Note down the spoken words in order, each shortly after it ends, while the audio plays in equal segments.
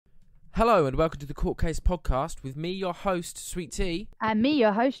Hello and welcome to the Court Case Podcast with me, your host, Sweet Tea. And me,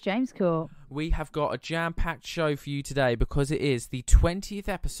 your host, James Court. We have got a jam-packed show for you today because it is the 20th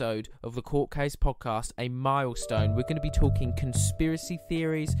episode of the Court Case Podcast, a milestone. We're going to be talking conspiracy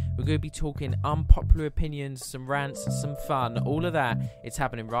theories, we're going to be talking unpopular opinions, some rants, some fun, all of that. It's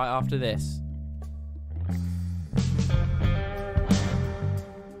happening right after this.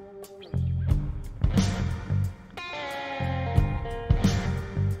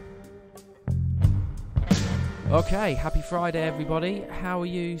 Okay, happy Friday, everybody. How are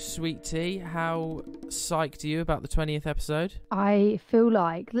you, Sweet Tea? How psyched are you about the 20th episode? I feel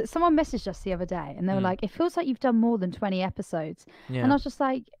like someone messaged us the other day and they were like, it feels like you've done more than 20 episodes. Yeah. And I was just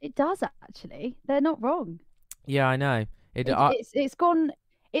like, it does actually. They're not wrong. Yeah, I know. It's gone,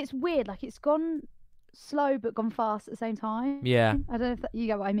 it's weird. Like it's gone slow but gone fast at the same time. Yeah. I don't know if you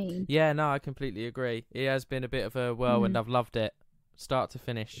get what I mean. Yeah, no, I completely agree. It has been a bit of a whirlwind. I've loved it. Start to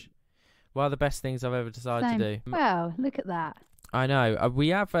finish. One of the best things I've ever decided to do. Wow, look at that. I know. We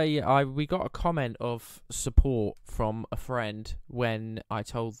got a comment of support from a friend when I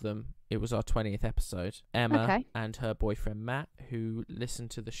told them it was our 20th episode. Emma and her boyfriend Matt, who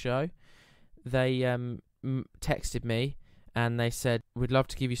listened to the show, they texted me and they said, "We'd love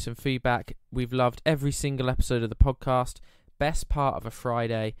to give you some feedback. We've loved every single episode of the podcast. Best part of a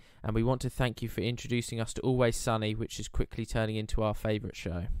Friday, and we want to thank you for introducing us to Always Sunny, which is quickly turning into our favourite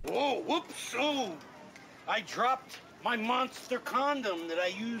show." Whoa, whoops, oh, I dropped my monster condom that I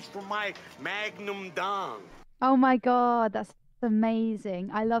used for my Magnum Dong. Oh my God, that's amazing.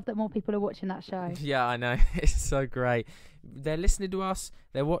 I love that more people are watching that show. Yeah, I know. It's so great. They're listening to us,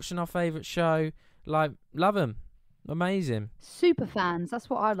 they're watching our favourite show, like, love them. Amazing. Super fans, that's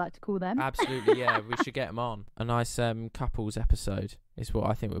what I'd like to call them. Absolutely, yeah. We should get them on. A nice couples episode is what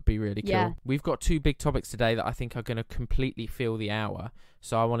I think would be really cool. Yeah. We've got two big topics today that I think are going to completely fill the hour,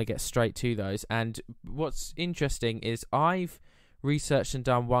 so I want to get straight to those. And what's interesting is I've researched and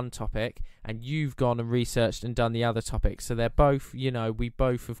done one topic, and you've gone and researched and done the other topic. So they're both, we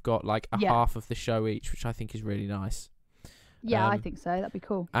both have got like a half of the show each, which I think is really nice. Yeah, I think so. That'd be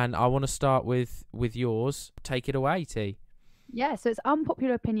cool. And I want to start with yours. Take it away, T. Yeah, so it's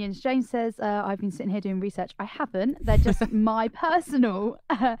unpopular opinions. James says, I've been sitting here doing research. I haven't. They're just my personal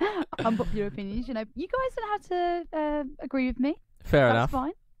unpopular opinions. You know, you guys don't have to agree with me. Fair enough. That's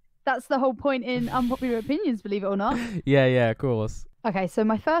fine. That's the whole point in unpopular opinions, believe it or not. Yeah, of course. Okay, so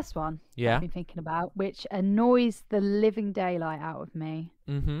my first one I've been thinking about, which annoys the living daylight out of me.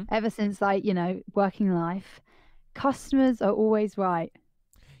 Ever since, working life. Customers are always right.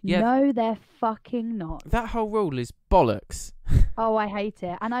 Yeah. No, they're fucking not. That whole rule is bollocks. Oh, I hate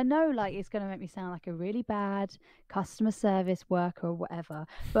it. And I know it's going to make me sound like a really bad customer service worker or whatever.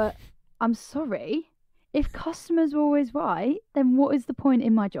 But I'm sorry. If customers are always right, then what is the point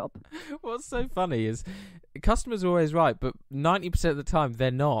in my job? What's so funny is customers are always right, but 90% of the time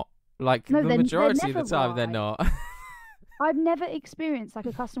they're not. The majority of the time they're not. I've never experienced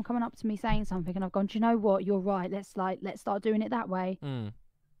a customer coming up to me saying something and I've gone, do you know what? You're right. Let's start doing it that way.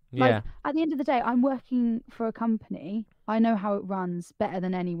 Yeah. At the end of the day, I'm working for a company. I know how it runs better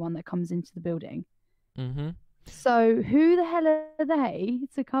than anyone that comes into the building. So who the hell are they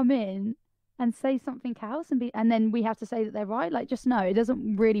to come in and say something else and then we have to say that they're right? Just no, it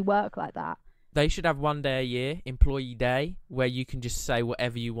doesn't really work like that. They should have one day a year, employee day, where you can just say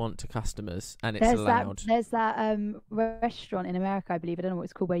whatever you want to customers and it's allowed. There's that restaurant in America, I believe, I don't know what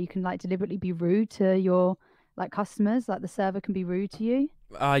it's called, where you can deliberately be rude to your customers. The server can be rude to you.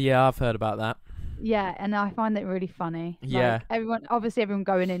 Yeah, I've heard about that. Yeah, and I find that really funny. Yeah. Everyone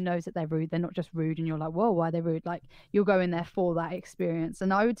going in knows that they're rude. They're not just rude and you're like, whoa, why are they rude? You'll go in there for that experience.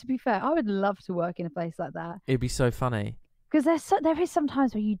 And to be fair, I would love to work in a place like that. It'd be so funny. Because there is some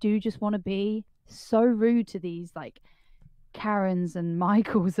times where you do just want to be so rude to these Karens and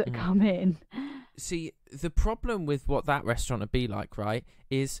Michaels that come in. See, the problem with what that restaurant would be like, right,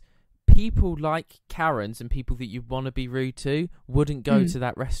 is people like Karens and people that you want to be rude to wouldn't go to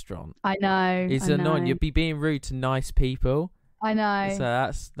that restaurant. I know. It's annoying. You'd be being rude to nice people. I know.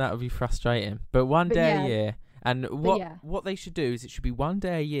 So that would be frustrating. But one day a year. And what they should do is it should be one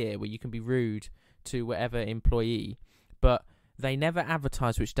day a year where you can be rude to whatever employee, but they never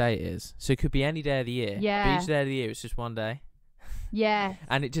advertise which day it is. So it could be any day of the year. Yeah. But each day of the year, it's just one day. Yeah.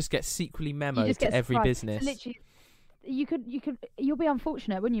 And it just gets secretly memoed to every business. So literally, you'll be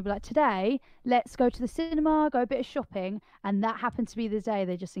unfortunate, wouldn't you? Be like, today, let's go to the cinema, go a bit of shopping, and that happened to be the day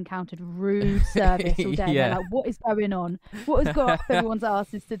they just encountered rude service all day. Yeah. They're like, what is going on? What has got up everyone's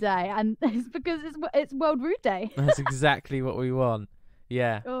asses today? And it's because it's World Rude Day. That's exactly what we want.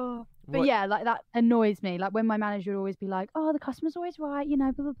 Yeah. Oh. But yeah, like that annoys me. Like when my manager would always be like, "Oh, the customer's always right," you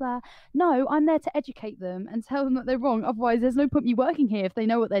know, blah blah blah. No, I'm there to educate them and tell them that they're wrong. Otherwise, there's no point me working here if they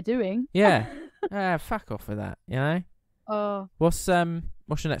know what they're doing. Yeah. Fuck off with that. You know. Oh. What's your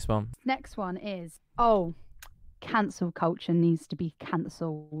next one? Next one is cancel culture needs to be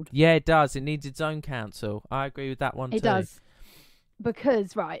cancelled. Yeah, it does. It needs its own council. I agree with that one too. It does.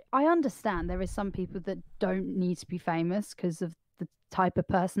 Because, right, I understand there is some people that don't need to be famous because of the type of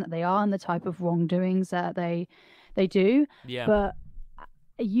person that they are and the type of wrongdoings that they do. Yeah. But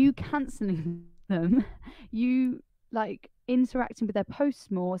you cancelling them, you like interacting with their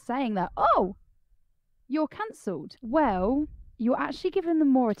posts more, saying that, oh, you're cancelled. Well, you're actually giving them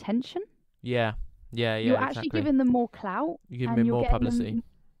more attention. Yeah. You're actually giving them more clout. You're giving them more publicity.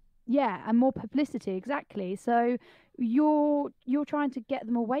 And more publicity, exactly. So you're trying to get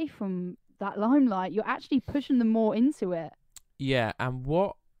them away from that limelight. You're actually pushing them more into it. Yeah, and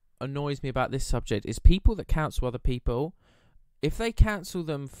what annoys me about this subject is people that cancel other people, if they cancel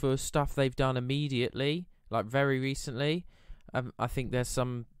them for stuff they've done immediately, like very recently, I think there's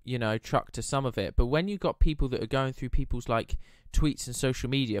some, truck to some of it. But when you've got people that are going through people's like tweets and social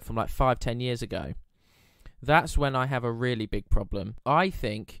media from like 5-10 years ago, that's when I have a really big problem. I've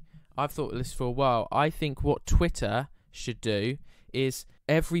thought of this for a while. I think what Twitter should do is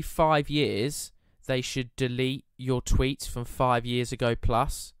every 5 years they should delete your tweets from 5 years ago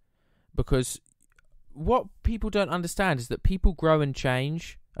plus, because what people don't understand is that people grow and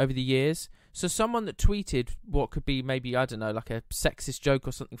change over the years. So someone that tweeted what could be maybe, I don't know, like a sexist joke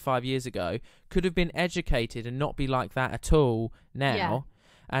or something 5 years ago could have been educated and not be like that at all now. Yeah.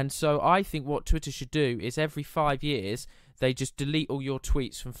 And so I think what Twitter should do is every 5 years they just delete all your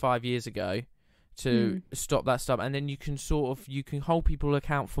tweets from 5 years ago to stop that stuff. And then you can hold people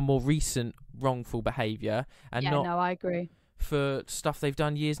account for more recent wrongful behaviour and I agree. For stuff they've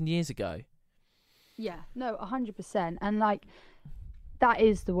done years and years ago. Yeah, no, 100%. And like, that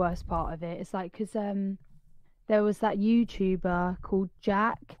is the worst part of it. It's like, because there was that YouTuber called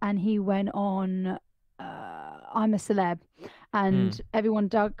Jack, and he went on I'm a Celeb, and everyone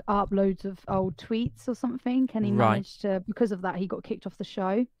dug up loads of old tweets or something, and he managed to, because of that, he got kicked off the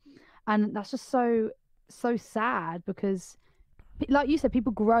show. And that's just so sad, because like you said,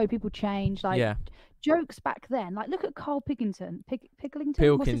 people grow, people change. Like jokes back then, like look at Carl Pilkington.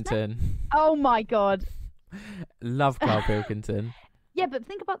 Pilkington. Oh my God. Love Carl Pilkington. Yeah, but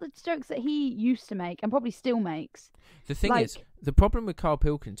think about the jokes that he used to make and probably still makes. The thing is, the problem with Carl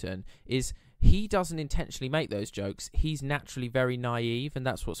Pilkington is he doesn't intentionally make those jokes. He's naturally very naive, and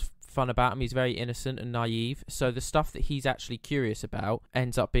that's what's fun about him. He's very innocent and naive. So the stuff that he's actually curious about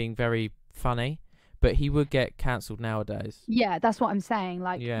ends up being very funny, but he would get cancelled nowadays. Yeah, that's what I'm saying.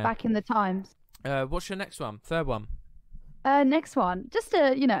 Like back in the times. What's your next one? Third one? Next one. Just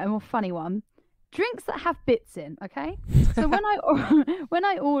a more funny one. Drinks that have bits in, okay? So when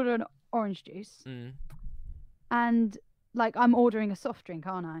I order an orange juice, and like I'm ordering a soft drink,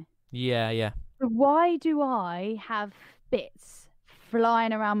 aren't I? Yeah. So why do I have bits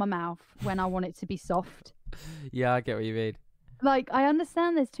flying around my mouth when I want it to be soft? Yeah, I get what you mean. Like, I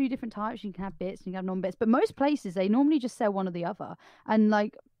understand there's two different types. You can have bits and you can have non-bits, but most places they normally just sell one or the other. And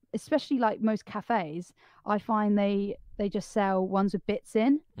like, especially like most cafes, I find they just sell ones with bits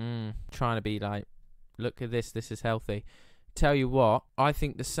in. Trying to be like, look at this is healthy. Tell you what, I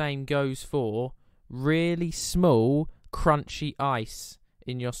think the same goes for really small, crunchy ice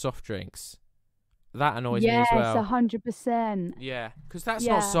in your soft drinks. That annoys me as well. Yes, 100%. Yeah, because that's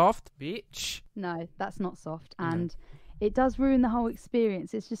not soft, bitch. No, that's not soft. And it does ruin the whole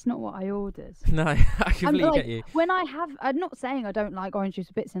experience. It's just not what I ordered. No, I completely get you. When I'm not saying I don't like orange juice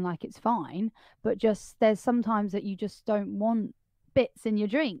with bits in, like it's fine, but just there's sometimes that you just don't want bits in your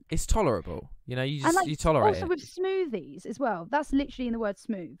drink. It's tolerable. You tolerate it. Also with smoothies as well. That's literally in the word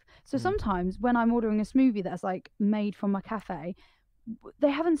smooth. So sometimes when I'm ordering a smoothie that's like made from a cafe, they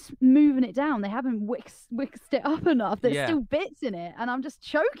haven't smoothen it down. They haven't whisked it up enough. There's still bits in it, and I'm just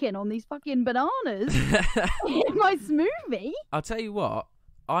choking on these fucking bananas in my smoothie. I'll tell you what,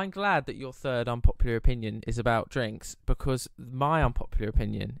 I'm glad that your third unpopular opinion is about drinks, because my unpopular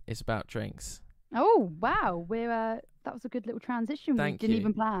opinion is about drinks. Oh wow, that was a good little transition. We didn't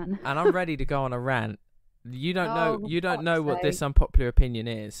even plan. And I'm ready to go on a rant. You don't know what this unpopular opinion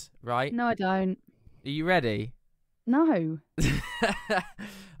is, right? No, I don't. Are you ready? No.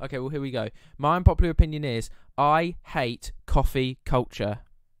 Okay, well, here we go. My unpopular opinion is I hate coffee culture.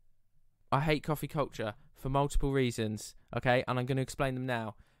 I hate coffee culture for multiple reasons, okay? And I'm going to explain them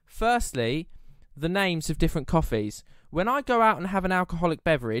now. Firstly, the names of different coffees. When I go out and have an alcoholic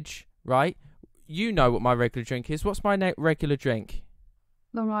beverage, right, you know what my regular drink is. What's my regular drink?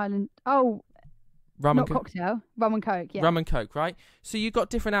 Long Island. Oh, not cocktail. Rum and Coke. Yeah. Rum and Coke, right? So you've got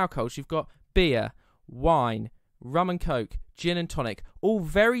different alcohols. You've got beer, wine, rum and Coke, gin and tonic. All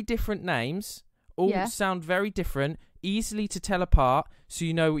very different names. All sound very different. Easily to tell apart, so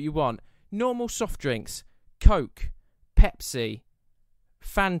you know what you want. Normal soft drinks, Coke, Pepsi,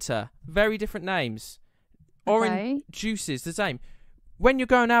 Fanta, very different names. Orange juices, the same. When you're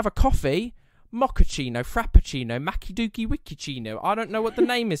going to have a coffee, mochaccino, frappuccino, macchi dookie wikicino. I don't know what the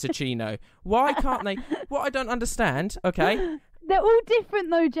name is of chino. Why can't they? What I don't understand, okay? They're all different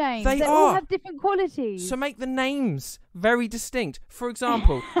though, James. They all have different qualities. So make the names very distinct. For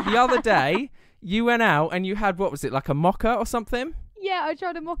example, the other day, you went out and you had, what was it, like a mocha or something? Yeah, I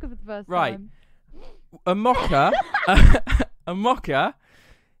tried a mocha for the first time. A mocha, a mocha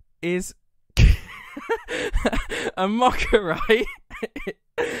is a mocha, right?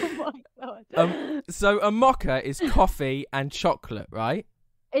 Oh my God. So a mocha is coffee and chocolate, right?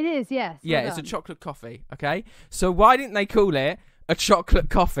 It is, yes. Yeah, it's a chocolate coffee, okay? So why didn't they call it a chocolate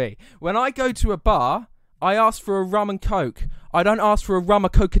coffee? When I go to a bar, I ask for a rum and Coke. I don't ask for a rum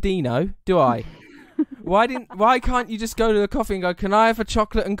and cocodino, do I? Why can't you just go to the coffee and go, can I have a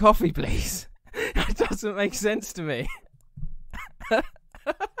chocolate and coffee, please? It doesn't make sense to me.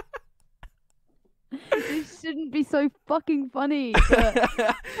 It shouldn't be so fucking funny.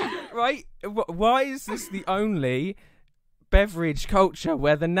 Right? Why is this the only beverage culture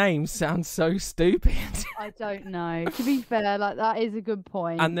where the names sound so stupid? I don't know. To be fair, like that is a good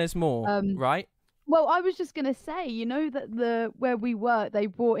point. And there's more, right? Well, I was just gonna say, you know that where we work, they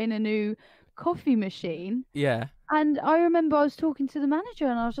brought in a new coffee machine. Yeah. And I remember I was talking to the manager,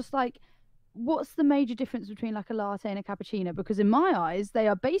 and I was just like, "What's the major difference between like a latte and a cappuccino?" Because in my eyes, they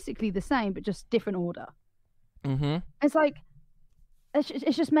are basically the same, but just different order. Mm-hmm. It's like.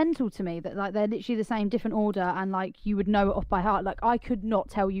 It's just mental to me that like they're literally the same, different order, and like you would know it off by heart. Like I could not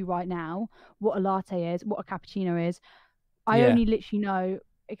tell you right now what a latte is, what a cappuccino is. I only literally know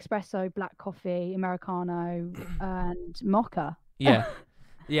espresso, black coffee, Americano, and mocha. Yeah,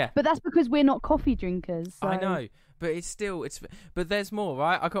 yeah. But that's because we're not coffee drinkers. So... I know, but but there's more,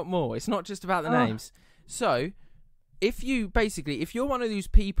 right? I got more. It's not just about the names. So, if you're one of those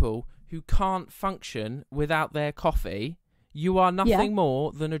people who can't function without their coffee, you are nothing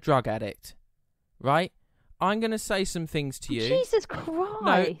more than a drug addict, right? I'm going to say some things to you. Jesus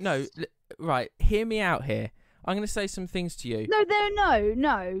Christ. No, right. Hear me out here. I'm going to say some things to you.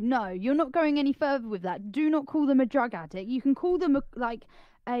 No. You're not going any further with that. Do not call them a drug addict. You can call them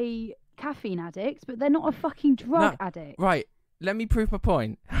a caffeine addict, but they're not a fucking drug addict. Right. Let me prove my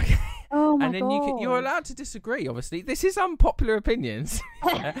point. Okay. Oh my God. And then you're allowed to disagree, obviously. This is unpopular opinions.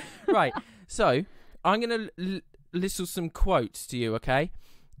 Right. So, I'm going to list some quotes to you, okay?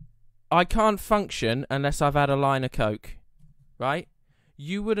 I can't function unless I've had a line of Coke, right?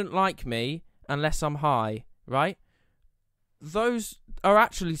 You wouldn't like me unless I'm high, right? Those are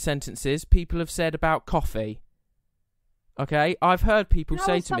actually sentences people have said about coffee, okay? I've heard people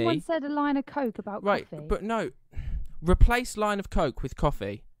say to me... someone said a line of Coke about coffee. Right, but no. Replace line of Coke with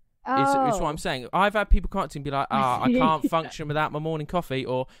coffee. Is what I'm saying. I've had people come up to me and be like, I can't function without my morning coffee,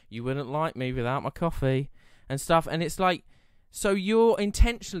 or you wouldn't like me without my coffee. And stuff, and it's like, so you're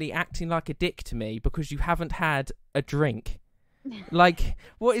intentionally acting like a dick to me because you haven't had a drink. Like,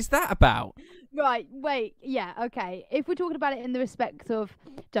 what is that about? Right, wait, yeah, okay. If we're talking about it in the respect of,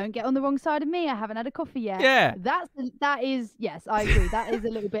 don't get on the wrong side of me, I haven't had a coffee yet. Yeah. That is, yes, I agree. That is a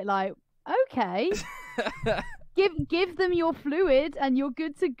little bit like, okay. Give them your fluid and you're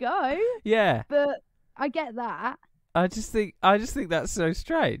good to go. Yeah. But I get that. I just think that's so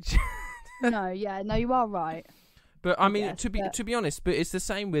strange. No, you are right. But I mean, to be honest, but it's the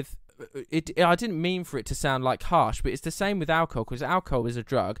same with it. I didn't mean for it to sound like harsh, but it's the same with alcohol, because alcohol is a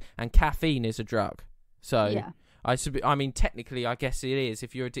drug and caffeine is a drug. So yeah. I mean, technically, I guess it is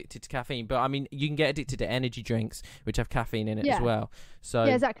if you're addicted to caffeine. But I mean, you can get addicted to energy drinks which have caffeine in it as well. So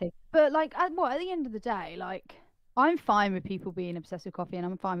yeah, exactly. But like, at the end of the day, like, I'm fine with people being obsessed with coffee, and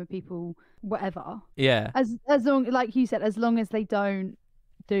I'm fine with people whatever. Yeah. As long, like you said, as long as they don't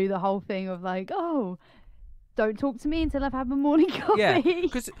do the whole thing of like, oh, don't talk to me until I've had my morning coffee. Yeah,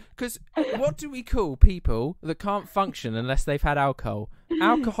 because what do we call people that can't function unless they've had alcohol?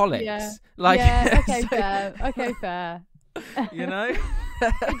 Alcoholics. Yeah. Like, yeah, okay, fair. You know?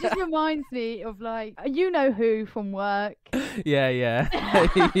 It just reminds me of like, you know who from work. Yeah.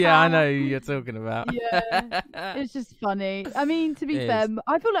 Yeah, I know who you're talking about. Yeah, it's just funny. I mean, to be fair,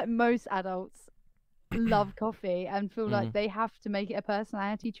 I feel like most adults love coffee and feel like they have to make it a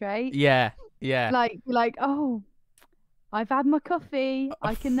personality trait. Yeah. Like, oh, I've had my coffee.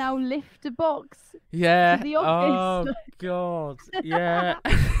 I can now lift a box to the office. Oh, God. Yeah.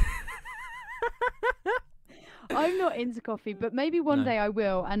 I'm not into coffee, but maybe one day I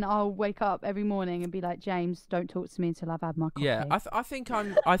will, and I'll wake up every morning and be like, James, don't talk to me until I've had my coffee. Yeah, I think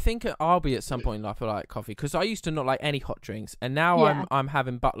I'll be at some point in life I like coffee, because I used to not like any hot drinks, and now I'm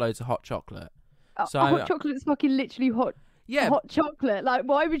having buttloads of hot chocolate. So hot chocolate's fucking literally hot. Yeah, hot chocolate. Like,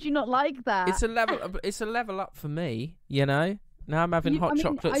 why would you not like that? It's a level up for me, you know. Now I'm having hot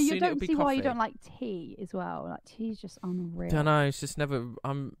chocolate. You don't see coffee. Why you don't like tea as well. Like, tea's just unreal. Don't know. It's just never.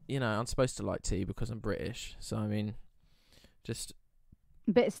 I'm supposed to like tea because I'm British. So I mean, just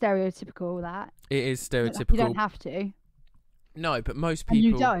a bit stereotypical. That it is stereotypical. You don't have to. No, but most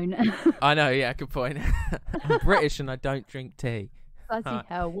people. And you don't. I know. Yeah, good point. I'm British and I don't drink tea. Bloody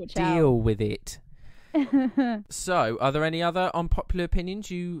hell! Watch out. Deal with it. So, are there any other unpopular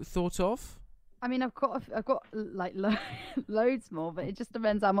opinions you thought of? I mean, I've got like loads more, but it just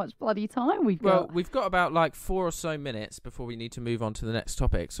depends how much bloody time we've got. Well, we've got about like 4 or so minutes before we need to move on to the next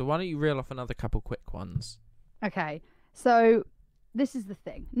topic. So why don't you reel off another couple quick ones? Okay, so this is the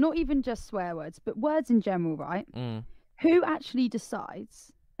thing. Not even just swear words, but words in general, right? Who actually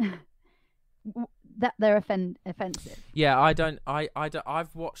decides that they're offensive? Yeah, I don't.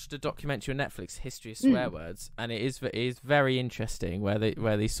 I've watched a documentary on Netflix, History of Swear Words, and it is very interesting where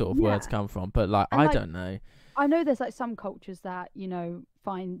these sort of words come from. But I don't know. I know there's like some cultures that, you know,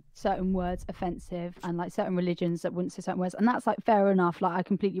 find certain words offensive, and like certain religions that wouldn't say certain words, and that's like fair enough. Like, I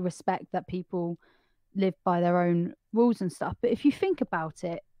completely respect that people live by their own rules and stuff. But if you think about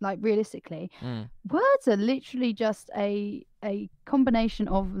it, like realistically, words are literally just a combination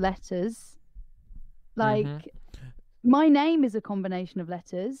of letters. Like, my name is a combination of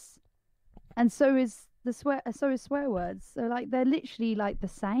letters, and so is swear words. So like, they're literally like the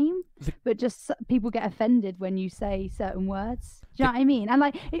same, but just people get offended when you say certain words. Do you know what I mean? And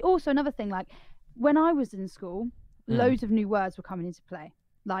like, it also, another thing, like when I was in school, loads of new words were coming into play,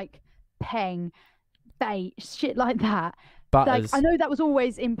 like peng, bait, shit like that. Butters. Like, I know that was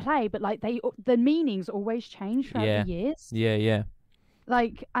always in play, but like the meanings always change throughout the years. Yeah.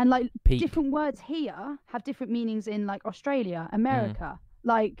 Like, and like Peep. Different words here have different meanings in like Australia, America.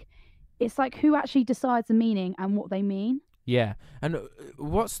 Like, it's like, who actually decides the meaning and what they mean? Yeah. And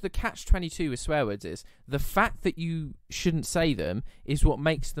what's the catch-22 with swear words is the fact that you shouldn't say them is what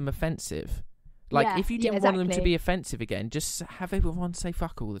makes them offensive. Like, if you didn't want them to be offensive again, just have everyone say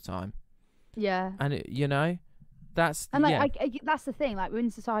fuck all the time. Yeah. And you know, that's that's the thing. Like,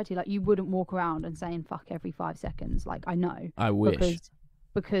 in society, like, you wouldn't walk around and saying fuck every 5 seconds. Like, I know. I wish.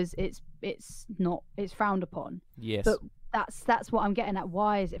 Because it's frowned upon. Yes. But that's what I'm getting at.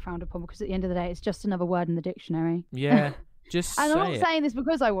 Why is it frowned upon? Because at the end of the day, it's just another word in the dictionary. Yeah. Just and I'm not saying this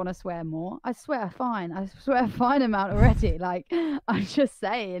because I want to swear more. I swear fine. I swear a fine amount already. Like, I'm just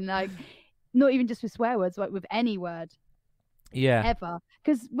saying, like, not even just with swear words, like with any word. Yeah. Ever.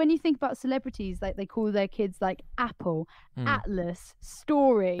 Because when you think about celebrities, like, they call their kids like Apple, Atlas,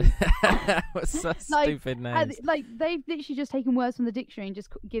 Story. What's such stupid names? Like, they've literally just taken words from the dictionary and just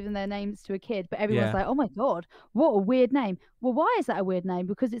given their names to a kid. But everyone's like, oh my God, what a weird name. Well, why is that a weird name?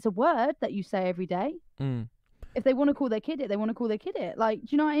 Because it's a word that you say every day. If they want to call their kid it, they want to call their kid it. Like, do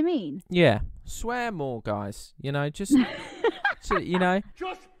you know what I mean? Yeah. Swear more, guys. You know, just, you know.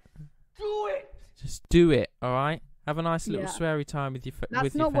 Just do it. Just do it, all right? Have a nice little sweary time with your family.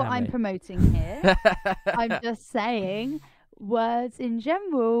 That's not what I'm promoting here. I'm just saying words in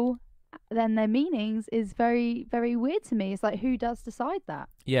general, then their meanings is very, very weird to me. It's like, who does decide that?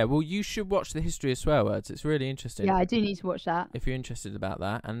 Yeah, well, you should watch the History of Swear Words. It's really interesting. Yeah, I do need to watch that. If you're interested about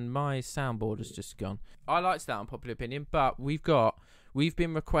that. And my soundboard has just gone. I liked that unpopular opinion, but we've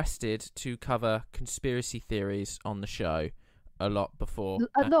been requested to cover conspiracy theories on the show a lot before.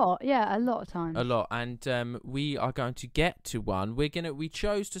 A lot of times. A lot, and we are going to get to one. We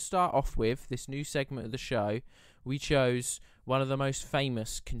chose to start off with this new segment of the show. We chose one of the most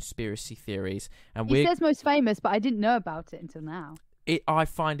famous conspiracy theories, and he says most famous, but I didn't know about it until now. I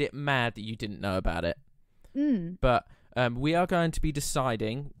find it mad that you didn't know about it. But we are going to be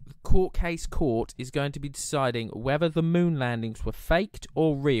deciding. Court is going to be deciding whether the moon landings were faked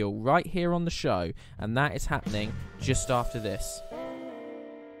or real right here on the show, and that is happening just after this.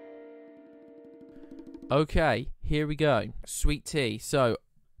 Okay, here we go. Sweet tea. So,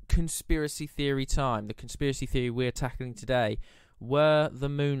 conspiracy theory time. The conspiracy theory we're tackling today. Were the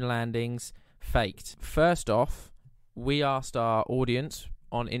moon landings faked? First off, we asked our audience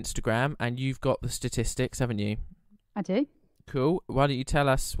on Instagram, and you've got the statistics, haven't you? I do. Cool. Why don't you tell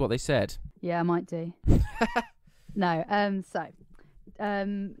us what they said? Yeah, I might do. No.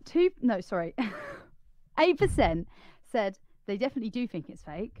 8% said they definitely do think it's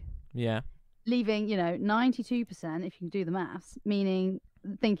fake. Yeah. Leaving, 92%, if you can do the maths,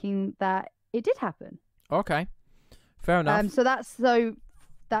 thinking that it did happen. Okay. Fair enough. So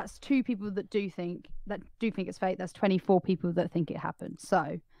that's 2 people that do think it's fake. That's 24 people that think it happened.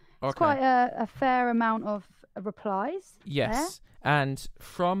 So it's quite a fair amount of replies. Yes. And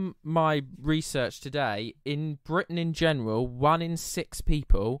from my research today, in Britain in general, 1 in 6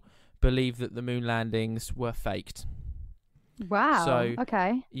 people believe that the moon landings were faked. Wow. So,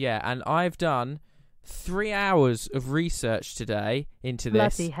 okay. Yeah, and I've done 3 hours of research today into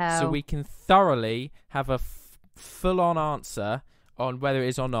this. Bloody hell. So we can thoroughly have a full-on answer on whether it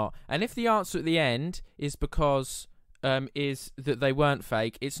is or not. And if the answer at the end is because is that they weren't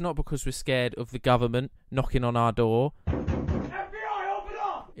fake, it's not because we're scared of the government knocking on our door. FBI, open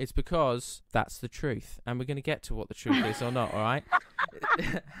up! It's because that's the truth. And we're going to get to what the truth is or not, all right?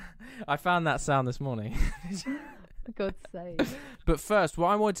 I found that sound this morning. For God's sake. But first, what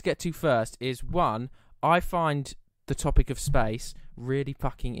I wanted to get to first is, one, I find the topic of space really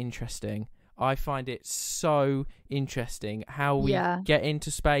fucking interesting. I find it so interesting how we get into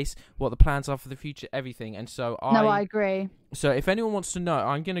space, what the plans are for the future, everything. And so I agree. So if anyone wants to know,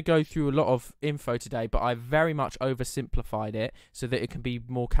 I'm going to go through a lot of info today, but I very much oversimplified it so that it can be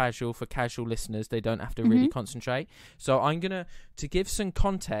more casual for casual listeners. They don't have to really concentrate. So I'm going to give some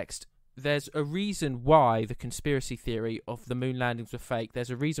context. There's a reason why the conspiracy theory of the moon landings were fake. There's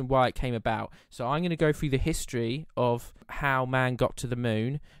a reason why it came about. So I'm going to go through the history of how man got to the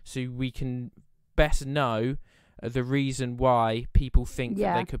moon so we can best know the reason why people think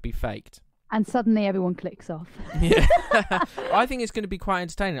that they could be faked. And suddenly everyone clicks off. Yeah. I think it's going to be quite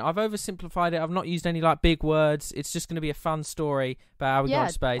entertaining. I've oversimplified it. I've not used any big words. It's just going to be a fun story about how we got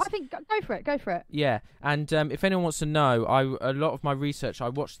to space. I think go for it. Yeah. And if anyone wants to know, a lot of my research, I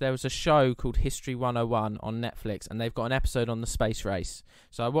watched, there was a show called History 101 on Netflix, and they've got an episode on the space race.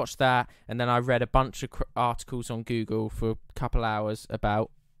 So I watched that, and then I read a bunch of articles on Google for a couple hours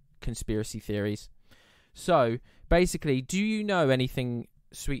about conspiracy theories. So basically, do you know anything,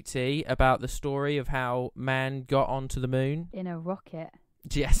 Sweet Tea, about the story of how man got onto the moon? In a rocket.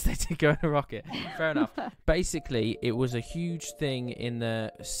 Yes, they did go in a rocket. Fair enough. Basically, it was a huge thing in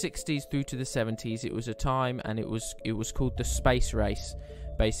the 60s through to the 70s. It was a time, and it was called the space race.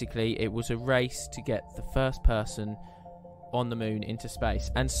 Basically, it was a race to get the first person on the moon into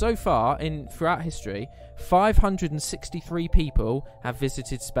space. And so far, throughout history, 563 people have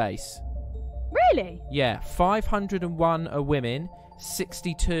visited space. Really? Yeah, 501 are women.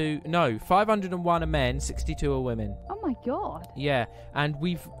 501 are men, 62 are women. Oh my god. Yeah, and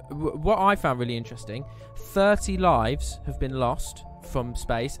what I found really interesting, 30 lives have been lost from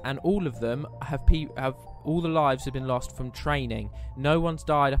space, and all of them all the lives have been lost from training. No one's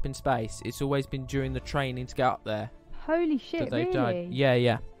died up in space. It's always been during the training to get up there. Holy shit, that they've really? died.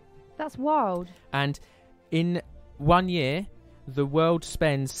 Yeah. That's wild. And in 1 year, the world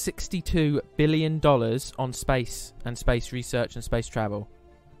spends $62 billion on space and space research and space travel.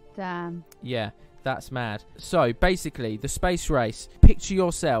 Damn. Yeah, that's mad. So, basically, the space race, picture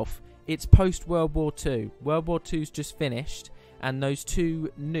yourself, it's post-World War II. World War II's just finished, and those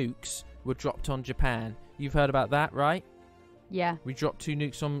 2 nukes were dropped on Japan. You've heard about that, right? Yeah. We dropped 2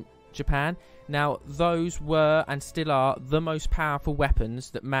 nukes on Japan. Now, those were and still are the most powerful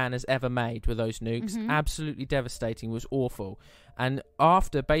weapons that man has ever made, were those nukes. Absolutely devastating, was awful. And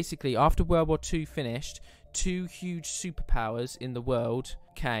after World War II finished, 2 huge superpowers in the world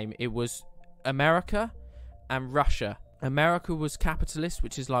came. It was America and Russia. America was capitalist,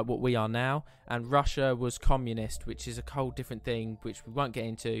 which is like what we are now, and Russia was communist, which is a whole different thing, which we won't get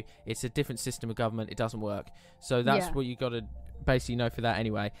into. It's a different system of government. It doesn't work. So that's what you got to basically know for that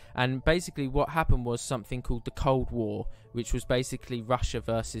anyway. And basically what happened was something called the Cold War, which was basically Russia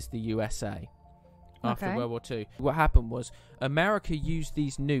versus the USA after World War II. What happened was America used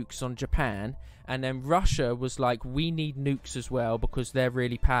these nukes on Japan, and then Russia was like, we need nukes as well because they're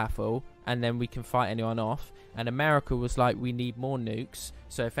really powerful, and then we can fight anyone off. And America was like, we need more nukes,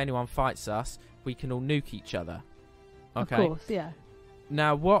 so if anyone fights us, we can all nuke each other. Okay? Of course, yeah.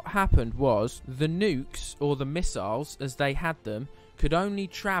 Now, what happened was the nukes, or the missiles, as they had them, could only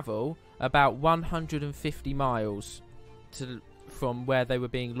travel about 150 miles from where they were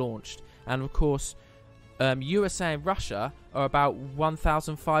being launched. And, of course, USA and Russia are about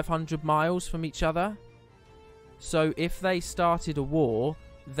 1,500 miles from each other. So, if they started a war,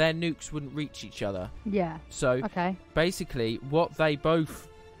 their nukes wouldn't reach each other. Yeah. So, basically, what they both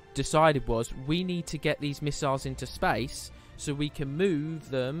decided was, we need to get these missiles into space so we can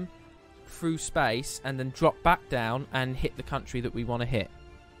move them through space and then drop back down and hit the country that we want to hit.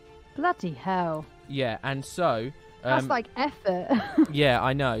 Bloody hell. Yeah, and so That's like effort. Yeah,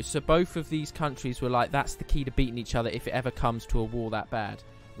 I know. So both of these countries were like, that's the key to beating each other if it ever comes to a war that bad,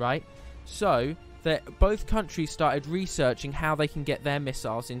 right? So both countries started researching how they can get their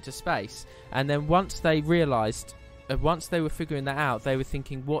missiles into space. And then once they realised, once they were figuring that out, they were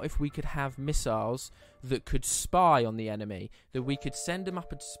thinking, what if we could have missiles that could spy on the enemy, that we could send them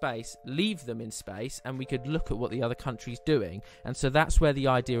up into space, leave them in space, and we could look at what the other country's doing. And so that's where the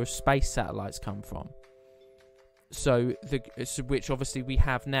idea of space satellites come from. So which obviously we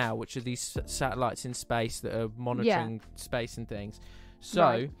have now, which are these satellites in space that are monitoring space and things.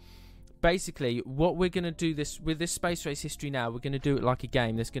 So basically, what we're going to do with this space race history now, we're going to do it like a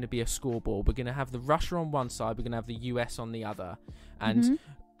game. There's going to be a scoreboard. We're going to have the Russia on one side, we're going to have the US on the other, and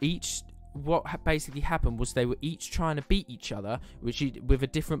what basically happened was they were each trying to beat each other, with a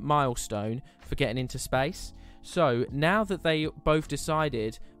different milestone for getting into space. So now that they both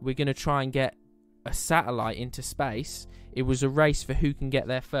decided we're going to try and get a satellite into space, it was a race for who can get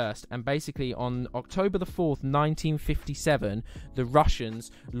there first. And basically on October the 4th, 1957, the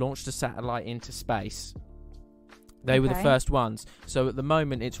Russians launched a satellite into space. They were the first ones. So at the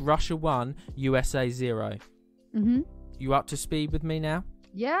moment, it's Russia 1, USA 0. You up to speed with me now?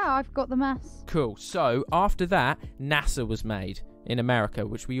 Yeah, I've got the maths. Cool. So after that, NASA was made in America,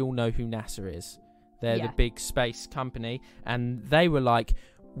 which we all know who NASA is. They're the big space company, and they were like,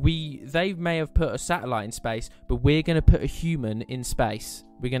 they may have put a satellite in space, but we're going to put a human in space.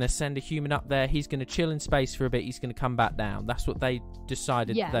 We're going to send a human up there. He's going to chill in space for a bit. He's going to come back down. That's what they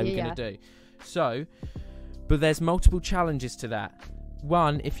decided they were going to do. So, but there's multiple challenges to that.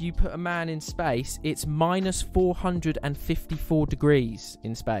 One, if you put a man in space, it's minus 454 degrees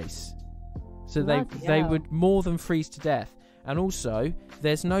in space. So they would more than freeze to death. And also,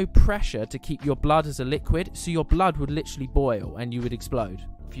 there's no pressure to keep your blood as a liquid, so your blood would literally boil and you would explode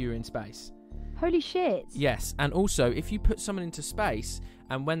if you were in space. Holy shit. Yes, and also, if you put someone into space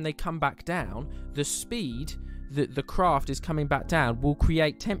and when they come back down, the speed that the craft is coming back down will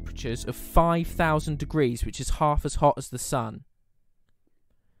create temperatures of 5,000 degrees, which is half as hot as the sun.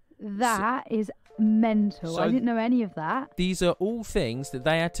 That is mental. I didn't know any of that. These are all things that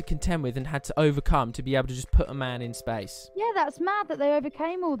they had to contend with and had to overcome to be able to just put a man in space. Yeah, that's mad that they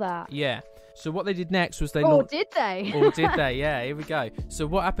overcame all that. Yeah. So what they did next was they launched... Or did they? Or did they? Yeah, here we go. So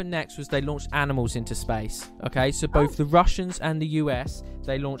what happened next was they launched animals into space. Okay, so both the Russians and the US,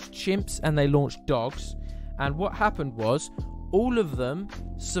 they launched chimps and they launched dogs. And what happened was all of them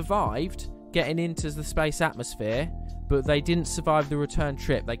survived getting into the space atmosphere, but they didn't survive the return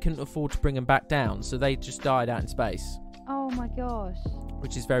trip. They couldn't afford to bring them back down, so they just died out in space. Oh my gosh.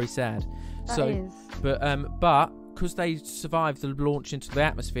 Which is very sad. That is. But because they survived the launch into the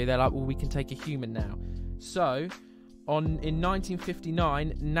atmosphere, they're like, well, we can take a human now. So, in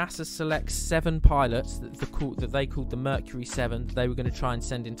 1959, NASA selects 7 pilots that they called the Mercury 7 that they were going to try and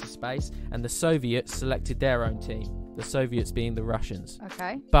send into space, and the Soviets selected their own team. The Soviets being the Russians.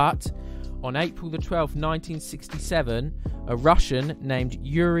 Okay. But on April the 12th, 1967, a Russian named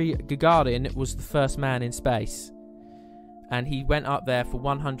Yuri Gagarin was the first man in space. And he went up there for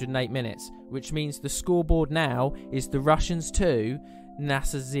 108 minutes, which means the scoreboard now is the Russians 2,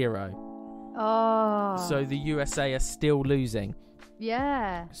 NASA 0. Oh. So the USA are still losing.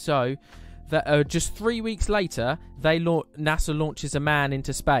 Yeah. So that just 3 weeks later, NASA launches a man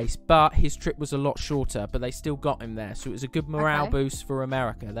into space, but his trip was a lot shorter, but they still got him there. So it was a good morale boost for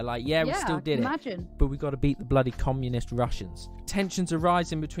America. They're like, we still did it. But we got to beat the bloody communist Russians. Tensions are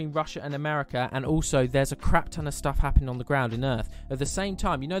rising between Russia and America, and also there's a crap ton of stuff happening on the ground in Earth. At the same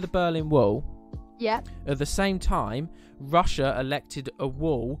time, you know the Berlin Wall? Yeah. At the same time, Russia elected a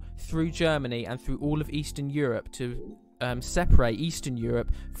wall through Germany and through all of Eastern Europe to separate Eastern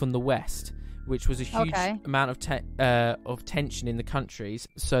Europe from the West, which was a huge amount of tension in the countries.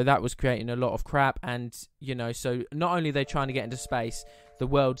 So that was creating a lot of crap. And, so not only are they trying to get into space, the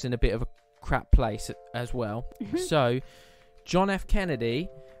world's in a bit of a crap place as well. So John F. Kennedy,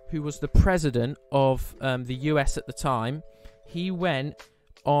 who was the president of the US at the time, he went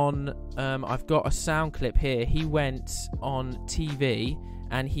on, I've got a sound clip here, he went on TV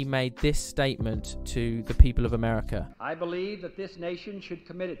and he made this statement to the people of America. I believe that this nation should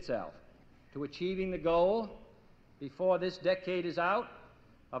commit itself to achieving the goal, before this decade is out,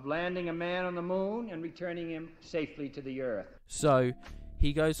 of landing a man on the moon and returning him safely to the earth. So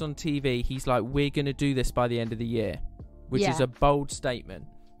he goes on TV, he's like, we're going to do this by the end of the year, which is a bold statement.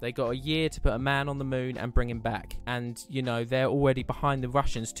 They got a year to put a man on the moon and bring him back. And, they're already behind the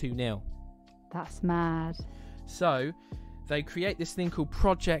Russians 2-0. That's mad. So they create this thing called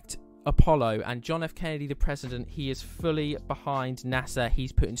Project Apollo, and John F. Kennedy, the president, he is fully behind NASA.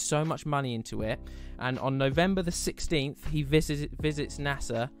 He's putting so much money into it. And on November the 16th, he visits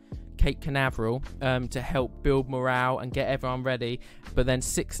NASA, Cape Canaveral, to help build morale and get everyone ready. But then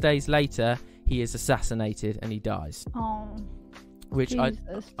 6 days later, he is assassinated and he dies. Oh. Which I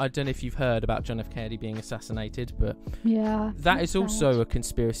don't know if you've heard about John F. Kennedy being assassinated, but yeah, that is also a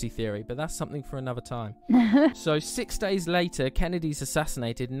conspiracy theory, but that's something for another time. So 6 days later, Kennedy's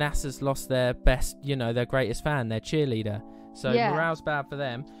assassinated. NASA's lost their best, their greatest fan, their cheerleader. So morale's bad for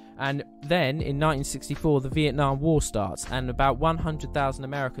them. And then in 1964, the Vietnam War starts, and about 100,000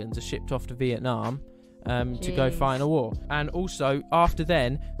 Americans are shipped off to Vietnam to go fight in a war. And also, after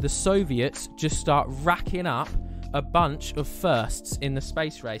then, the Soviets just start racking up a bunch of firsts in the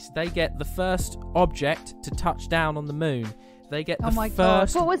space race. They get the first object to touch down on the moon. They get the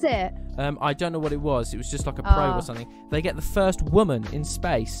first... God. What was it? I don't know what it was. It was just like a probe or something. They get the first woman in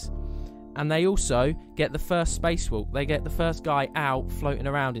space. And they also get the first spacewalk. They get the first guy out floating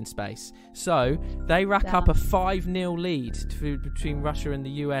around in space. So they rack up a 5-0 lead between Russia and the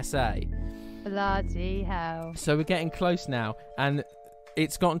USA. Bloody hell. So we're getting close now. And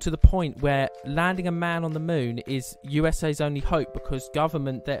it's gotten to the point where landing a man on the moon is USA's only hope, because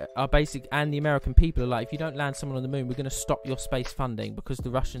government that are basic and the American people are like, if you don't land someone on the moon, we're going to stop your space funding because the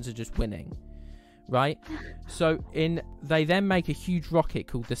Russians are just winning, right? So they then make a huge rocket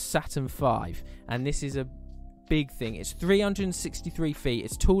called the Saturn V, and this is a big thing. It's 363 feet.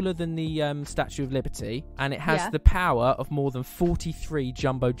 It's taller than the Statue of Liberty, and it has the power of more than 43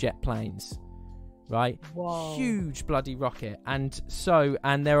 jumbo jet planes. Right? Whoa. Huge bloody rocket. And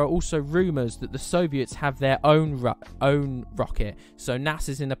there are also rumours that the Soviets have their own rocket. So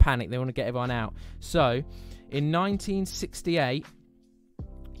NASA's in a panic. They want to get everyone out. So in 1968,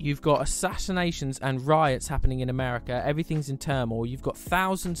 you've got assassinations and riots happening in America. Everything's in turmoil. You've got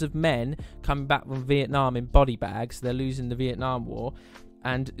thousands of men coming back from Vietnam in body bags. They're losing the Vietnam War.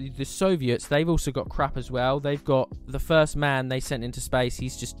 And the Soviets, they've also got crap as well. They've got the first man they sent into space.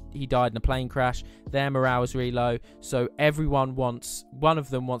 He died in a plane crash. Their morale is really low. So one of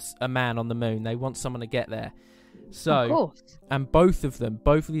them wants a man on the moon. They want someone to get there. So, of course. And both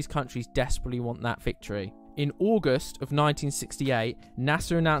of these countries desperately want that victory. In August of 1968,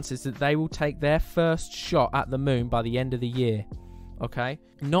 NASA announces that they will take their first shot at the moon by the end of the year. Okay?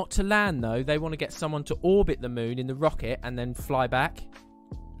 Not to land, though. They want to get someone to orbit the moon in the rocket and then fly back.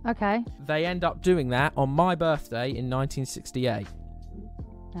 Okay. They end up doing that on my birthday in 1968.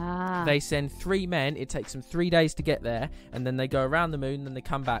 They send 3 men. It takes them 3 days to get there, and then they go around the moon, and then they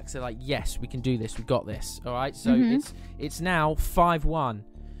come back. So they're like, yes, we can do this. We got this. All right? So it's now 5-1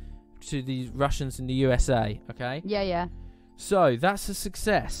 to the Russians and the USA. Okay? Yeah. So that's a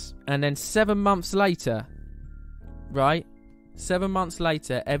success. And then 7 months later, right? 7 months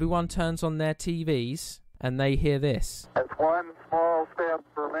later, everyone turns on their TVs and they hear this. It's one small step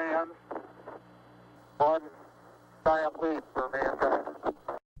for man, one giant leap for mankind.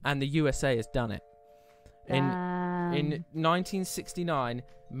 And the USA has done it. In 1969,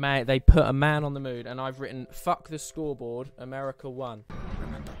 they put a man on the moon, and I've written, fuck the scoreboard, America won.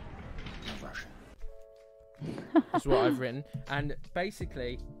 Remember, you're Russian. That's what I've written. And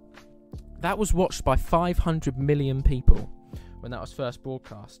basically, that was watched by 500 million people when that was first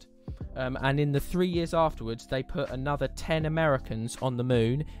broadcast. And in the 3 years afterwards, they put another 10 Americans on the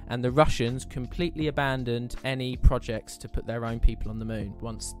moon, and the Russians completely abandoned any projects to put their own people on the moon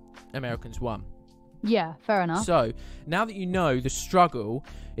once Americans won. Yeah, fair enough. So, now that you know the struggle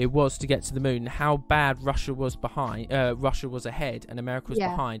it was to get to the moon, how bad Russia was ahead and America was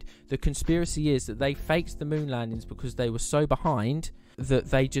behind, the conspiracy is that they faked the moon landings because they were so behind that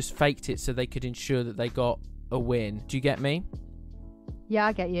they just faked it so they could ensure that they got a win. Do you get me? Yeah,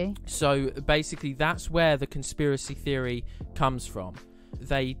 I get you. So basically that's where the conspiracy theory comes from.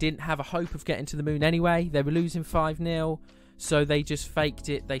 They didn't have a hope of getting to the moon anyway. They were losing 5-0, so they just faked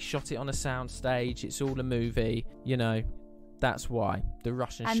it. They shot it on a sound stage. It's all a movie, That's why the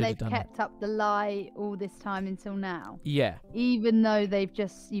Russians should have done it. And they've kept up the lie all this time until now. Yeah. Even though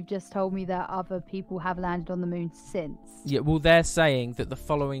you've just told me that other people have landed on the moon since. Yeah, well, they're saying that the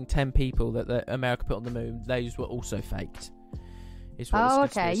following 10 people that America put on the moon, those were also faked. Oh,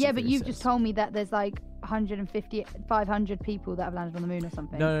 okay. Yeah, but you've just told me that there's like 150, 500 people that have landed on the moon or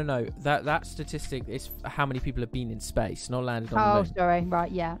something. No. That statistic is how many people have been in space, not landed on the moon. Oh, sorry.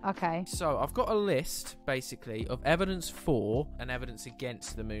 Right, yeah. Okay. So I've got a list, basically, of evidence for and evidence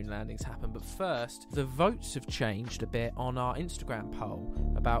against the moon landings happen. But first, the votes have changed a bit on our Instagram poll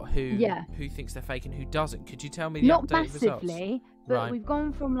about who thinks they're fake and who doesn't. Could you tell me the not updated massively, results? But we've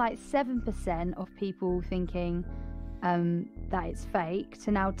gone from like 7% of people thinking that it's fake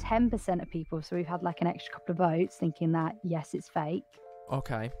to now 10% of people. So we've had like an extra couple of votes thinking that, yes, it's fake.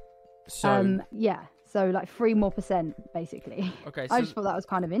 Okay. So yeah, so like 3% more basically. Okay, so I just thought that was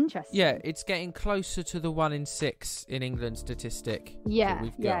kind of interesting. Yeah, it's getting closer to the 1 in 6 in England statistic. Yeah,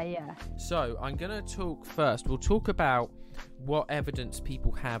 we've got. yeah. So I'm gonna talk first. We'll talk about what evidence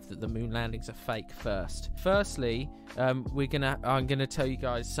people have that the moon landings are fake first. Firstly, I'm gonna tell you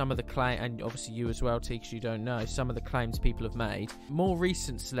guys some of the claims, and obviously you as well, T, because you don't know some of the claims people have made. More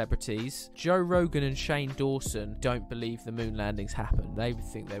recent celebrities, Joe Rogan and Shane Dawson, don't believe the moon landings happened. They would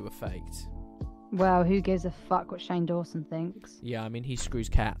think they were faked. Well, who gives a fuck what Shane Dawson thinks? Yeah, I mean, he screws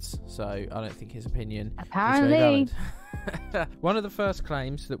cats, so I don't think his opinion apparently. is very valid. One of the first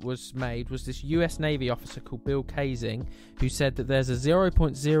claims that was made was this US Navy officer called Bill Casing, who said that there's a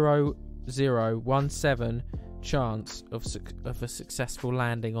 0.0017 chance of a successful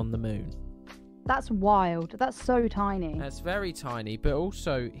landing on the moon. That's wild. That's so tiny. That's very tiny, but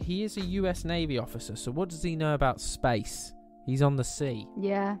also he is a US Navy officer, so what does he know about space? He's on the sea.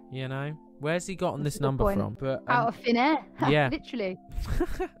 Yeah. You know? Where's he gotten this number from? But out of thin air. Yeah. Literally.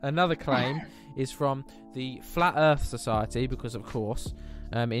 Another claim is from the Flat Earth Society, because of course,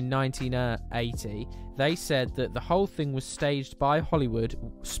 in 1980, they said that the whole thing was staged by Hollywood,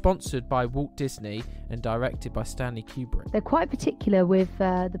 sponsored by Walt Disney, and directed by Stanley Kubrick. They're quite particular with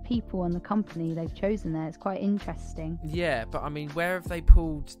the people and the company they've chosen there. It's quite interesting. Yeah, but I mean, where have they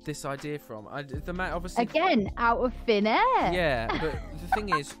pulled this idea from? Obviously, again, out of thin air. Yeah, but the thing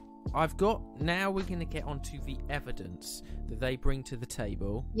is, now we're going to get onto the evidence that they bring to the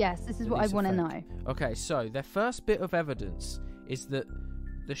table. Yes, this is what I want to know. Okay, so their first bit of evidence is that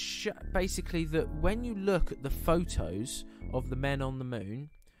basically that when you look at the photos of the men on the moon,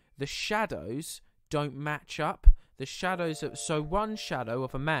 the shadows don't match up. The shadows so one shadow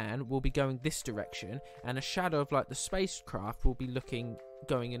of a man will be going this direction, and a shadow of like the spacecraft will be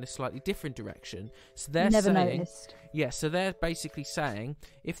going in a slightly different direction. So they're noticed. Yeah, so they're basically saying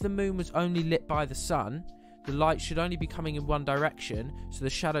if the moon was only lit by the sun, the light should only be coming in one direction, so the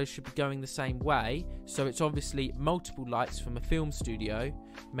shadows should be going the same way. So it's obviously multiple lights from a film studio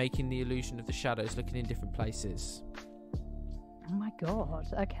making the illusion of the shadows looking in different places. Oh my god,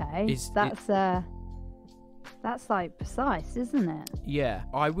 okay. That's like precise, isn't it? Yeah,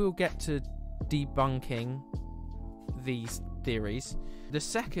 I will get to debunking these theories. The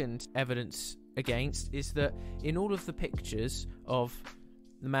second evidence against is that in all of the pictures of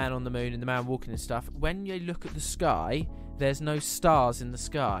the man on the moon and the man walking and stuff, when you look at the sky, there's no stars in the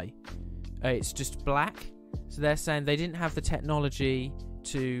sky. It's just black. So they're saying they didn't have the technology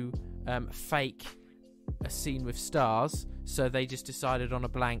to fake a scene with stars, so they just decided on a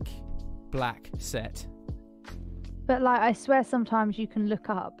blank black set. But like, I swear sometimes you can look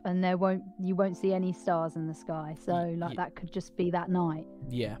up and you won't see any stars in the sky. So like that could just be that night.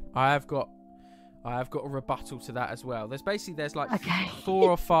 Yeah, I have got a rebuttal to that as well. There's like 4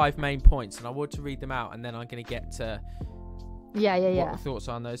 or 5 main points, and I want to read them out, and then I'm going to get to what the thoughts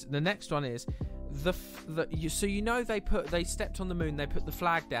are on those. The next one is they stepped on the moon, they put the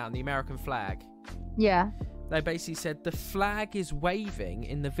flag down, the American flag. Yeah. They basically said the flag is waving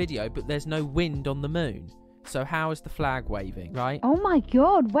in the video, but there's no wind on the moon. So how is the flag waving, right? Oh my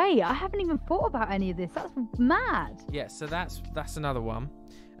god, wait, I haven't even thought about any of this. That's mad. Yeah, so that's another one.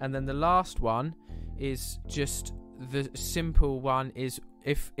 And then the last one is just the simple one is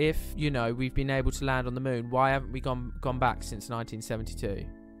if we've been able to land on the moon, why haven't we gone back since 1972?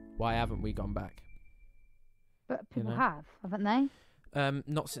 Why haven't we gone back? But people have, haven't they?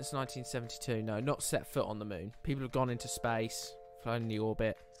 Not since 1972, no, not set foot on the moon. People have gone into space, flown in the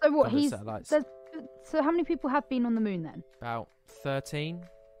orbit. So what, satellites. So how many people have been on the moon then? About 13.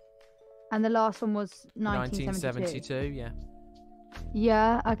 And the last one was 1972? Yeah.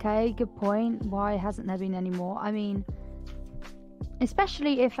 Yeah, okay, good point. Why hasn't there been any more? I mean,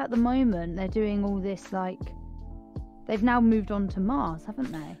 especially if at the moment they're doing all this, like, they've now moved on to Mars,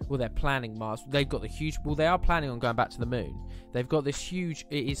 haven't they? Well, they're planning Mars. They've got they are planning on going back to the moon. They've got this huge,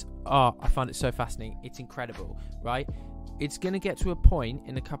 I find it so fascinating. It's incredible, right? It's going to get to a point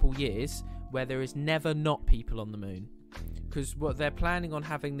in a couple years where there is never not people on the moon, because what they're planning on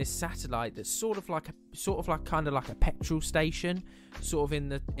having this satellite that's sort of like a petrol station, sort of in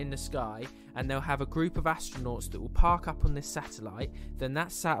the sky, and they'll have a group of astronauts that will park up on this satellite. Then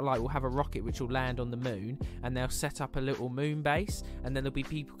that satellite will have a rocket which will land on the moon, and they'll set up a little moon base, and then there'll be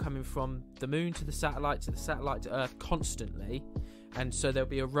people coming from the moon to the satellite to Earth constantly. And so there'll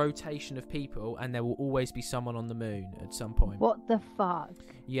be a rotation of people, and there will always be someone on the moon at some point. What the fuck?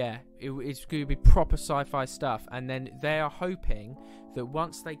 Yeah, it's going to be proper sci-fi stuff. And then they are hoping that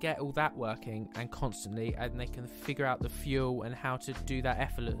once they get all that working and constantly, and they can figure out the fuel and how to do that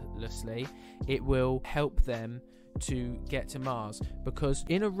effortlessly, it will help them to get to Mars. Because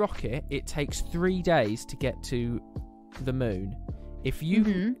in a rocket, it takes 3 days to get to the moon. If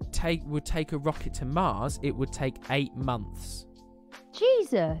you would take a rocket to Mars, it would take 8 months.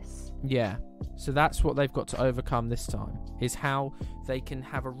 Jesus. Yeah. So that's what they've got to overcome this time, is how they can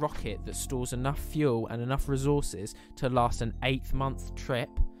have a rocket that stores enough fuel and enough resources to last an 8-month trip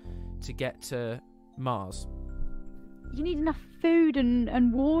to get to Mars. You need enough food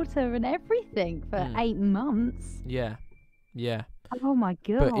and water and everything for 8 months. Yeah. Oh my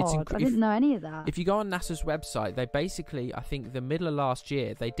god, I didn't know any of that. If you go on NASA's website, they basically, I think the middle of last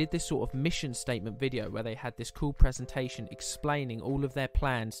year, they did this sort of mission statement video where they had this cool presentation explaining all of their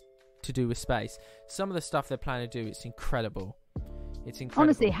plans to do with space. Some of the stuff they're planning to do, it's incredible. It's incredible.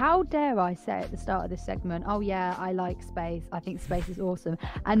 Honestly, how dare I say at the start of this segment, oh yeah, I like space, I think space is awesome,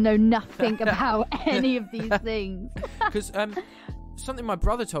 and know nothing about any of these things. Because something my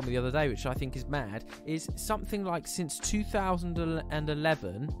brother told me the other day, which I think is mad, is something like since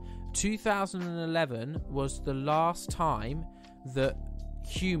 2011 was the last time that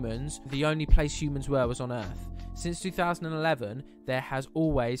the only place humans were was on Earth. Since 2011, there has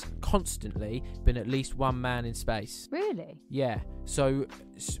always, constantly, been at least one man in space. Really? Yeah. So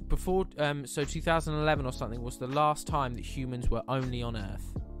before, 2011 or something was the last time that humans were only on Earth.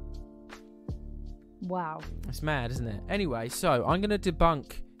 Wow. It's mad, isn't it? Anyway, so I'm going to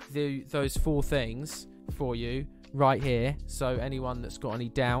debunk those 4 things for you right here. So anyone that's got any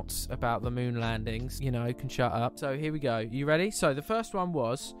doubts about the moon landings, can shut up. So here we go. You ready? So the first one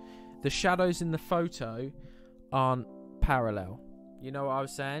was the shadows in the photo aren't parallel. You know what I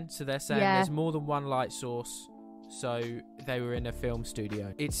was saying? So they're saying there's more than one light source. So they were in a film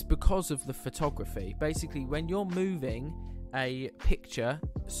studio. It's because of the photography. Basically, when you're moving a picture,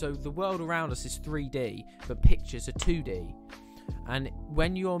 so the world around us is 3D, but pictures are 2D. And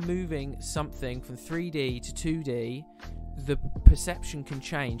when you're moving something from 3D to 2D, the perception can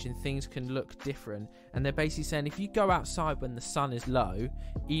change and things can look different. And they're basically saying if you go outside when the sun is low,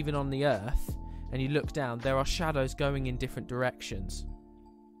 even on the Earth, and you look down, there are shadows going in different directions.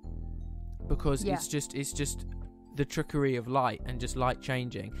 Because it's just the trickery of light and just light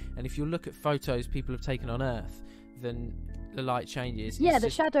changing. And if you look at photos people have taken on Earth, then the light changes. Yeah, the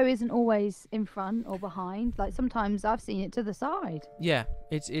shadow isn't always in front or behind. Like sometimes I've seen it to the side. Yeah,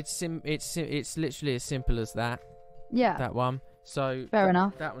 it's literally as simple as that. Yeah, that one. So fair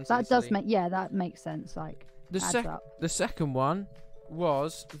enough. That makes sense. Like the second one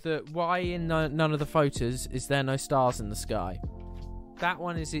was that why in none of the photos is there no stars in the sky? That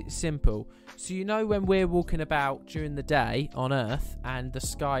one is simple. So when we're walking about during the day on Earth and the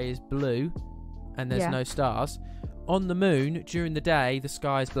sky is blue and there's no stars, on the moon during the day the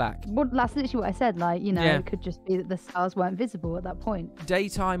sky is black. Well, that's literally what I said. Like it could just be that the stars weren't visible at that point.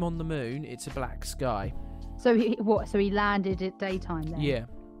 Daytime on the moon, it's a black sky. So he landed at daytime then? Yeah.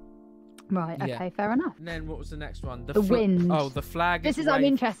 Right, okay, fair enough. And then what was the next one? The wind. Oh, the flag is waving. I'm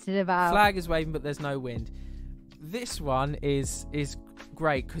interested about. Flag is waving, but there's no wind. This one is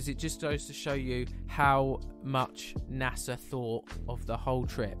great because it just goes to show you how much NASA thought of the whole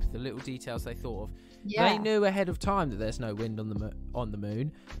trip, the little details they thought of. Yeah. They knew ahead of time that there's no wind on the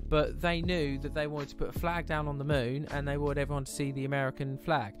moon, but they knew that they wanted to put a flag down on the moon and they wanted everyone to see the American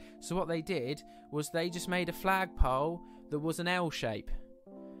flag. So what they did was they just made a flagpole that was an L shape.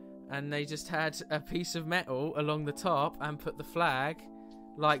 And they just had a piece of metal along the top and put the flag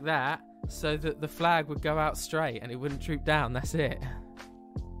like that so that the flag would go out straight and it wouldn't droop down. That's it.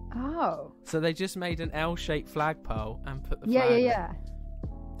 Oh. So they just made an L-shaped flagpole and put the flag. Yeah.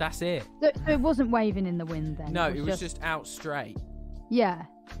 That's it. So it wasn't waving in the wind then? No, it was just out straight. Yeah.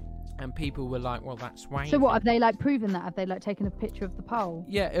 And people were like, well, that's waving. So what, have they proven that? Have they taken a picture of the pole?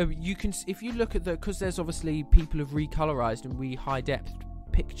 Yeah, you can, if you look at because there's obviously people have recolorized and high depth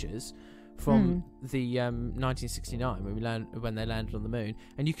pictures from the 1969 when they landed on the moon,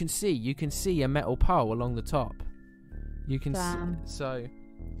 and you can see a metal pole along the top. You can so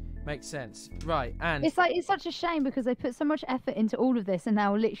makes sense, right? And it's such a shame because they put so much effort into all of this, and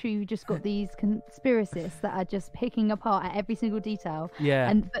now literally you just got these conspiracists that are just picking apart at every single detail.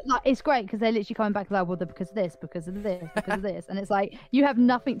 Yeah, but it's great because they're literally coming back like, well, because of this, because of this, because of this, and it's like you have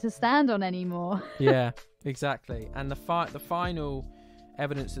nothing to stand on anymore. Yeah, exactly. And the final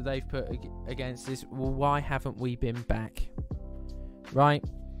evidence that they've put against this, well, why haven't we been back? Right?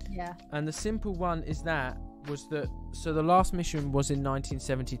 Yeah. And the simple one is that so the last mission was in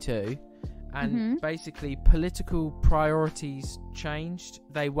 1972, And basically political priorities changed.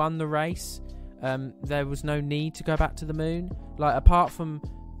 They won the race. There was no need to go back to the moon. Like, apart from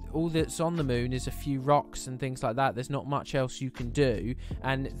all that's on the moon is a few rocks and things like that, there's not much else you can do.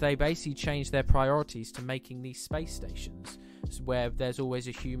 And they basically changed their priorities to making these space stations where there's always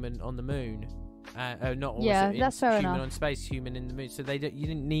a human on the moon. Not always that's fair human enough. on space, human in the moon. So you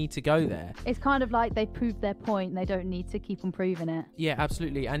didn't need to go there. It's kind of like they proved their point. They don't need to keep on proving it. Yeah,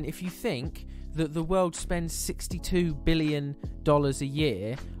 absolutely. And if you think that the world spends $62 billion a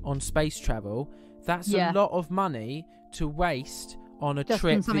year on space travel, that's a lot of money to waste on a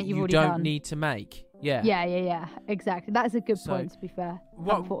trip that you don't need to make. Yeah, exactly. That is a good point, to be fair. I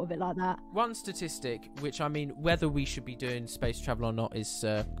hadn't thought of it like that. One statistic, which, I mean, whether we should be doing space travel or not is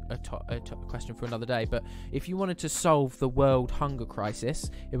a question for another day, but if you wanted to solve the world hunger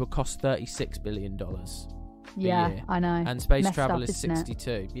crisis, it would cost $36 billion a year. I know. And space travel is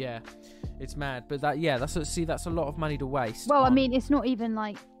 62. Yeah, it's mad. But that's a lot of money to waste. Well, I mean, it's not even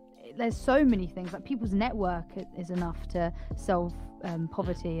like... There's so many things, like people's network is enough to solve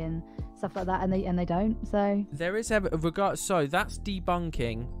poverty and stuff like that, and they don't. So there is so that's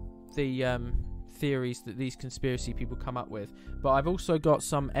debunking the theories that these conspiracy people come up with. But I've also got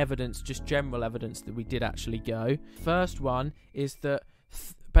some evidence, just general evidence, that we did actually go. First one is that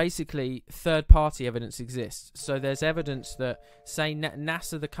basically third-party evidence exists. So there's evidence that, say,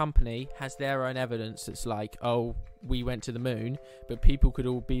 NASA, the company, has their own evidence that's like, oh, we went to the moon, but people could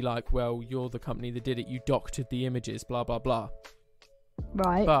all be like, well, you're the company that did it, you doctored the images, blah, blah, blah.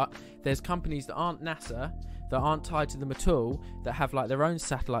 Right. But there's companies that aren't NASA, that aren't tied to them at all, that have like their own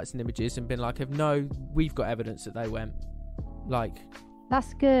satellites and images and been like, no, we've got evidence that they went. Like...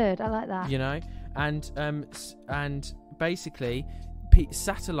 That's good. I like that. You know? And basically...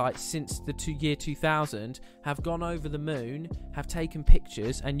 satellites since the year 2000 have gone over the moon, have taken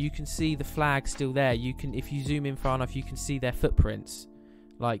pictures, and you can see the flag still there. You can, if you zoom in far enough, you can see their footprints.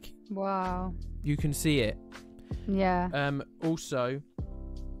 Like, wow, you can see it. Yeah. Also,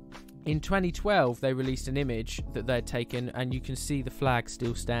 in 2012, they released an image that they'd taken, and you can see the flag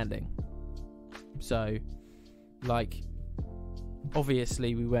still standing. So, like,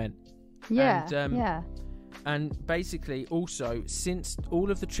 obviously we went. Yeah. And, yeah. And basically, also, since all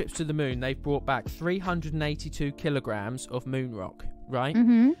of the trips to the moon, they've brought back 382 kilograms of moon rock, right?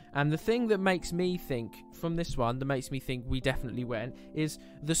 Mm-hmm. And the thing that makes me think, from this one, that makes me think we definitely went, is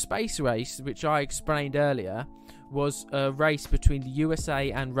the space race, which I explained earlier, was a race between the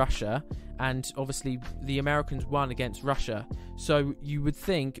USA and Russia, and obviously the Americans won against Russia. So you would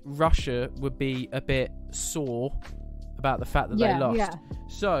think Russia would be a bit sore about the fact that they lost. Yeah.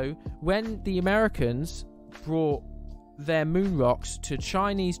 So when the Americans brought their moon rocks to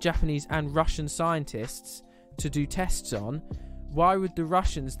Chinese, Japanese and Russian scientists to do tests on, why would the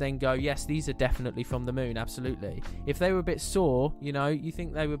Russians then go, yes, these are definitely from the moon? Absolutely. If they were a bit sore, you know, you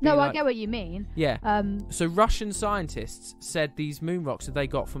think they would be I get what you mean. Yeah. So Russian scientists said these moon rocks that they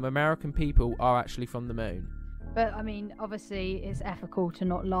got from American people are actually from the moon. But, I mean, obviously, it's ethical to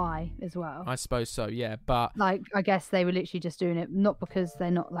not lie as well. I suppose so, yeah, but... Like, I guess they were literally just doing it, not because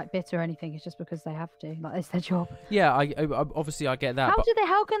they're not, like, bitter or anything, it's just because they have to. Like, it's their job. Yeah, I obviously, I get that.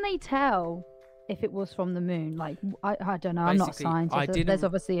 How can they tell if it was from the moon? Like, I don't know, I'm not a scientist. There's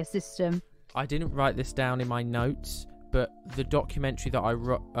obviously a system. I didn't write this down in my notes, but the documentary that I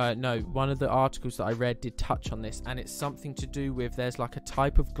wrote, one of the articles that I read did touch on this, and it's something to do with, there's like a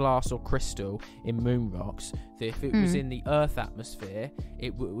type of glass or crystal in moon rocks that if it was in the Earth atmosphere,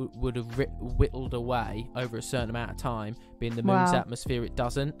 it would have whittled away over a certain amount of time, but in the moon's atmosphere it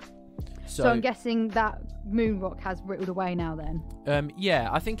doesn't. So I'm guessing that moon rock has whittled away now then? Yeah,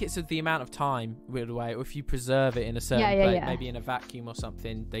 I think it's the amount of time whittled away, or if you preserve it in a certain place, maybe in a vacuum or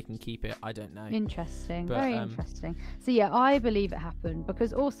something, they can keep it. I don't know. Interesting. But, very interesting. So yeah, I believe it happened,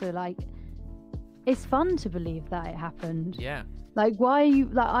 because also, like, it's fun to believe that it happened. Yeah. Like, why are you,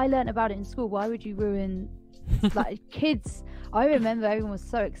 like, I learnt about it in school, why would you ruin, like, kids? I remember everyone was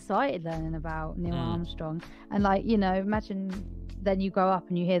so excited learning about Neil Armstrong, and, like, you know, imagine then you grow up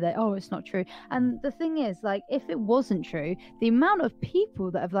and you hear that, oh, it's not true. And the thing is, like, if it wasn't true, the amount of people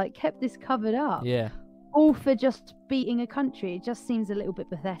that have, like, kept this covered up, all for just beating a country, it just seems a little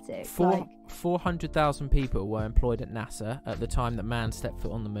bit pathetic. 400,000 people were employed at NASA at the time that man stepped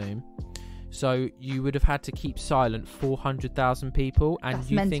foot on the moon. So you would have had to keep silent 400,000 people, and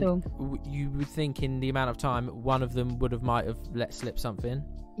that's mental. You would think in the amount of time one of them might have let slip something.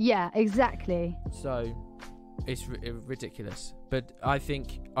 Yeah, exactly. So it's ridiculous. But I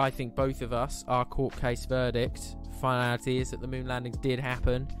think both of us, our court case verdict, finality is that the moon landings did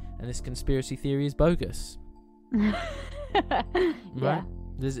happen, and this conspiracy theory is bogus. Right?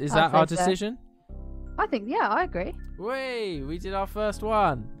 Is that our decision? I think, yeah, I agree. We did our first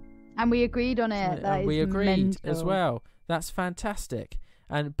one. And we agreed on it. And we agreed mental. as well. That's fantastic.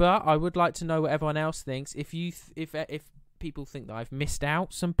 But I would like to know what everyone else thinks. If people think that I've missed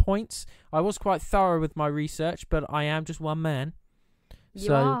out some points, I was quite thorough with my research, but I am just one man.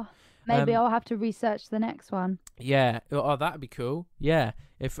 You are. Maybe I'll have to research the next one. Yeah. Oh, that'd be cool. Yeah.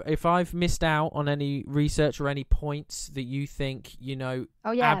 If I've missed out on any research or any points that you think,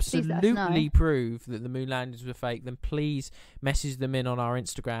 absolutely prove that the moon landings were fake, then please message them in on our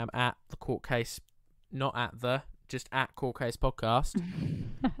Instagram at the Court Case, just at Court Case Podcast.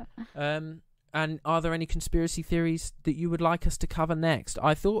 And are there any conspiracy theories that you would like us to cover next?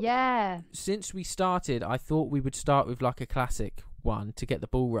 I thought, since we started, I thought we would start with like a classic one to get the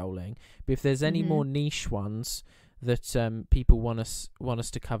ball rolling. But if there's any more niche ones that people want us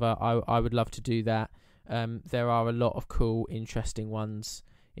to cover, I would love to do that. There are a lot of cool, interesting ones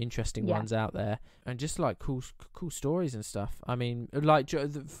out there, and just like cool stories and stuff. I mean, like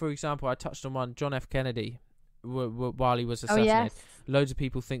for example, I touched on one, John F. Kennedy. While he was assassinated, loads of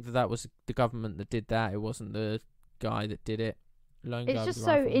people think that was the government that did that. It wasn't the guy that did it. It's just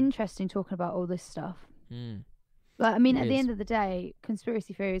so interesting talking about all this stuff. Like, I mean, at the end of the day,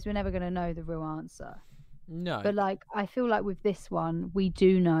 conspiracy theories, we're never going to know the real answer. No. But like, I feel like with this one, we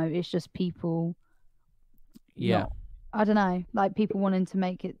do know. It's just people. Yeah. I don't know, like people wanting to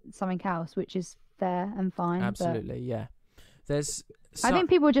make it something else, which is fair and fine. Absolutely, yeah. I think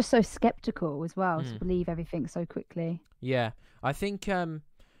people are just so skeptical as well to believe everything so quickly. Yeah, I think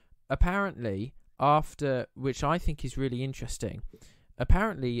apparently after, which I think is really interesting,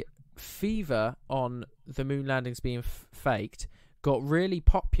 apparently fever on the moon landings being faked got really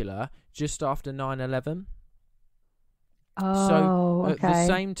popular just after 9/11. Oh, so at the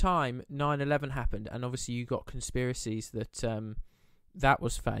same time 9/11 happened, and obviously you got conspiracies that that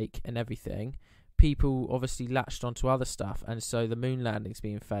was fake and everything. People obviously latched onto other stuff, and so the moon landings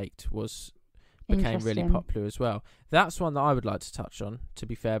being faked became really popular as well. That's one that I would like to touch on, to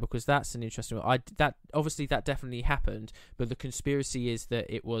be fair, because that's an interesting one. That definitely happened, but the conspiracy is that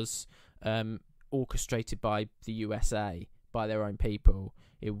it was orchestrated by the USA, by their own people.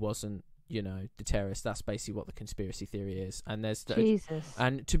 It wasn't, the terrorists. That's basically what the conspiracy theory is. And there's Jesus.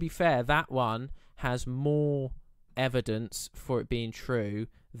 And to be fair, that one has more evidence for it being true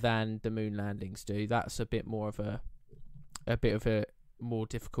than the moon landings do. That's a bit more of a more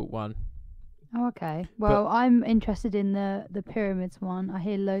difficult one. Oh, okay. Well, I'm interested in the pyramids one. I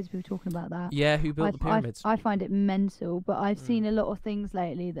hear loads of people talking about that. Yeah, who built the pyramids? I find it mental, but I've seen a lot of things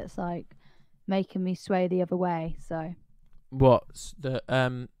lately that's like making me sway the other way. So what?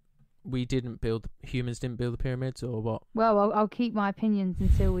 Humans didn't build the pyramids, or what? Well, I'll keep my opinions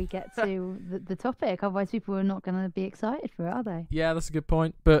until we get to the topic. Otherwise, people are not going to be excited for it, are they? Yeah, that's a good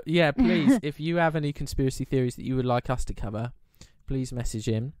point. But yeah, please, if you have any conspiracy theories that you would like us to cover, please message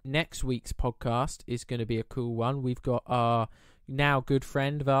in. Next week's podcast is going to be a cool one. We've got our now good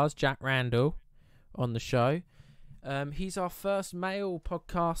friend of ours, Jack Randall, on the show. He's our first male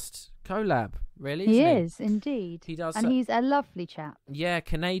podcast collab, really. He is indeed. He does, and he's a lovely chap. Yeah,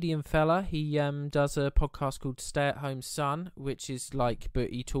 Canadian fella. He does a podcast called Stay at Home Son, which is like,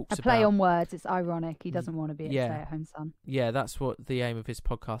 but he talks a play on words. It's ironic. He doesn't want to be a stay at home son. Yeah, that's what the aim of his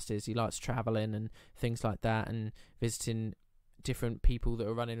podcast is. He likes traveling and things like that, and visiting different people that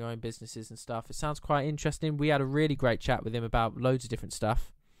are running their own businesses and stuff. It sounds quite interesting. We had a really great chat with him about loads of different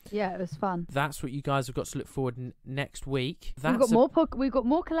stuff. Yeah, it was fun. That's what you guys have got to look forward next week. We've got more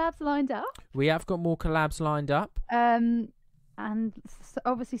collabs lined up. We have got more collabs lined up. And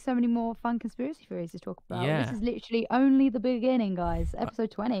obviously so many more fun conspiracy theories to talk about. Yeah. This is literally only the beginning, guys.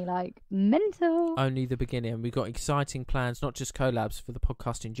 Episode 20, like mental. Only the beginning. We've got exciting plans, not just collabs, for the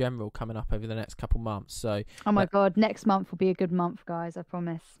podcast in general coming up over the next couple months. So, oh my God, next month will be a good month, guys. I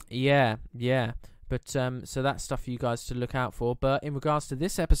promise. Yeah. But so that's stuff for you guys to look out for. But in regards to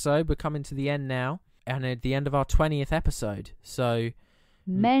this episode, we're coming to the end now, and at the end of our 20th episode. So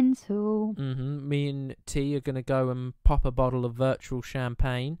mental. Me and T are going to go and pop a bottle of virtual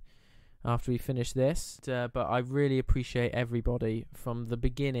champagne after we finish this. But I really appreciate everybody from the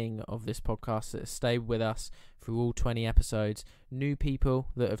beginning of this podcast that has stayed with us through all 20 episodes. New people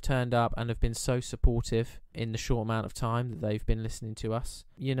that have turned up and have been so supportive in the short amount of time that they've been listening to us.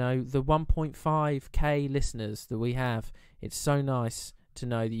 The 1.5k listeners that we have, it's so nice to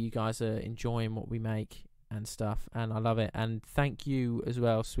know that you guys are enjoying what we make and stuff, and I love it. And thank you as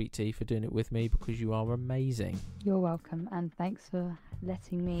well, Sweet Tea, for doing it with me, because you are amazing. You're welcome, and thanks for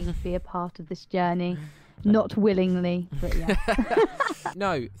letting me be a part of this journey. Not willingly, but yeah.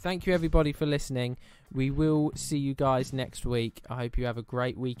 No, thank you everybody for listening. We will see you guys next week. I hope you have a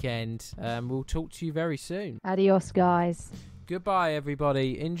great weekend. We'll talk to you very soon. Adios, guys. Goodbye,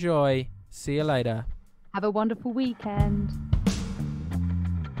 everybody. Enjoy. See you later. Have a wonderful weekend.